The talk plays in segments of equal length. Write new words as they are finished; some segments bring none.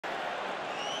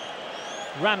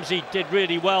Ramsey did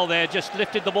really well there, just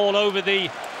lifted the ball over the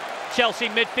Chelsea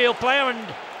midfield player,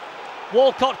 and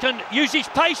Walcott can use his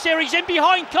pace here. He's in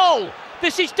behind Cole.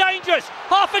 This is dangerous.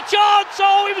 Half a chance.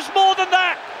 Oh, it was more than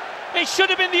that. It should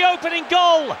have been the opening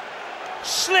goal.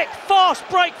 Slick, fast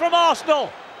break from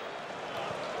Arsenal.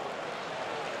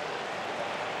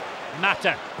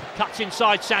 Mata cuts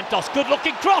inside Santos. Good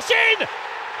looking cross in.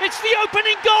 It's the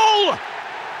opening goal.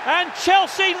 And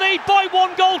Chelsea lead by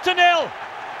 1-0.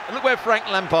 And look where Frank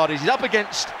Lampard is. He's up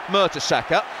against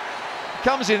Mertesacker.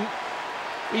 Comes in.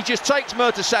 He just takes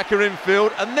Mertesacker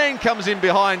infield and then comes in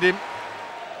behind him.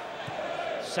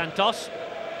 Santos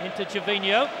into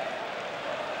Gervinho.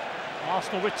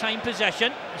 Arsenal retain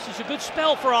possession. This is a good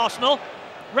spell for Arsenal.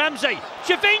 Ramsey,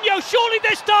 Gervinho, surely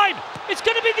this time it's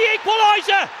going to be the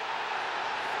equaliser.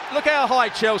 Look how high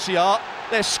Chelsea are.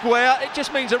 They're square. It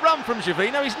just means a run from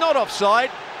Gervinho. He's not offside.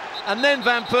 And then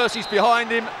Van Persie's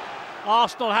behind him.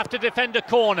 Arsenal have to defend a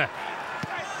corner.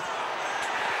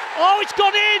 Oh, it's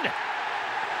gone in.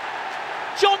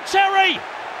 John Terry.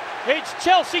 It's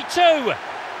Chelsea 2,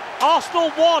 Arsenal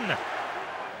 1.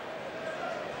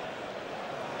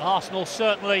 Arsenal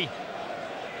certainly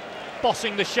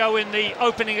bossing the show in the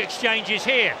opening exchanges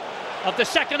here of the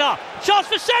second half. Chance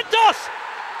for Santos!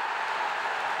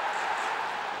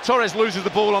 Torres loses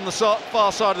the ball on the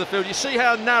far side of the field. You see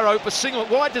how narrow Bosingwa,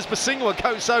 why does Bosingwa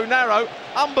go so narrow?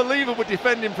 Unbelievable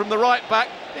defending from the right back.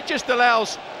 It just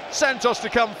allows Santos to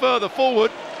come further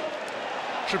forward.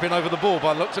 Tripping over the ball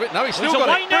by the looks of it. No, he's still got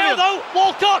away it. Now though,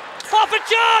 Walcott, half a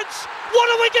chance! What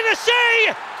are we going to see?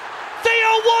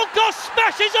 Theo Walcott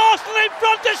smashes Arsenal in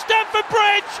front of Stamford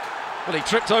Bridge. Well, he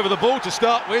tripped over the ball to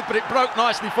start with, but it broke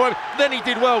nicely for him. Then he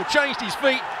did well, changed his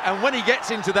feet, and when he gets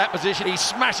into that position, he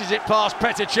smashes it past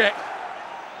Cech.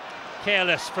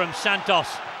 Careless from Santos.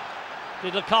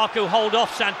 Did Lukaku hold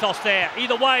off Santos there?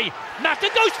 Either way,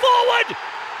 Mata goes forward!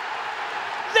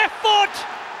 Left foot!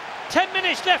 10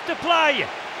 minutes left to play.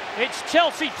 It's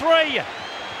Chelsea 3,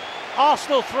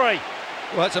 Arsenal 3.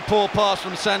 Well, it's a poor pass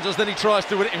from Santos, then he tries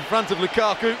to win it in front of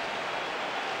Lukaku.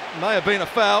 May have been a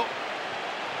foul.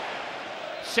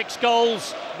 6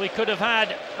 goals, we could have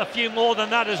had a few more than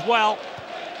that as well.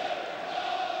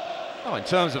 Oh, in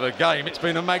terms of a game, it's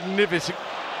been a magnificent...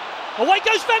 Away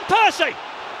goes Van Persie!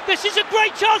 This is a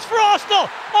great chance for Arsenal!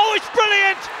 Oh, it's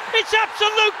brilliant! It's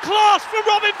absolute class from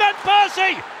Robin Van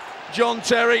Persie! John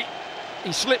Terry,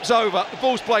 he slips over, the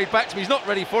ball's played back to him, he's not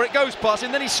ready for it, goes past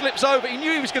him, then he slips over. He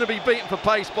knew he was going to be beaten for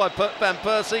pace by Van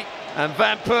Persie, and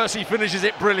Van Persie finishes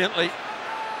it brilliantly.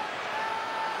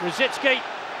 Rosicky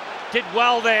did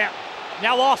well there.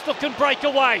 Now Arsenal can break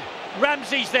away.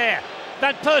 Ramsey's there.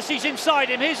 Van Persie's inside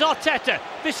him. Here's Arteta.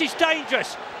 This is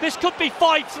dangerous. This could be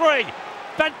 5-3.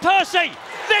 Van Persie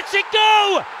lets it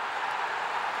go.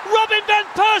 Robin Van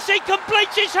Persie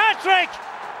completes his hat-trick.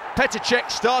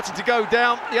 Cech started to go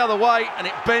down the other way and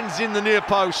it bends in the near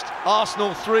post.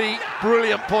 Arsenal 3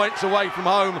 brilliant points away from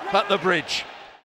home at the Bridge.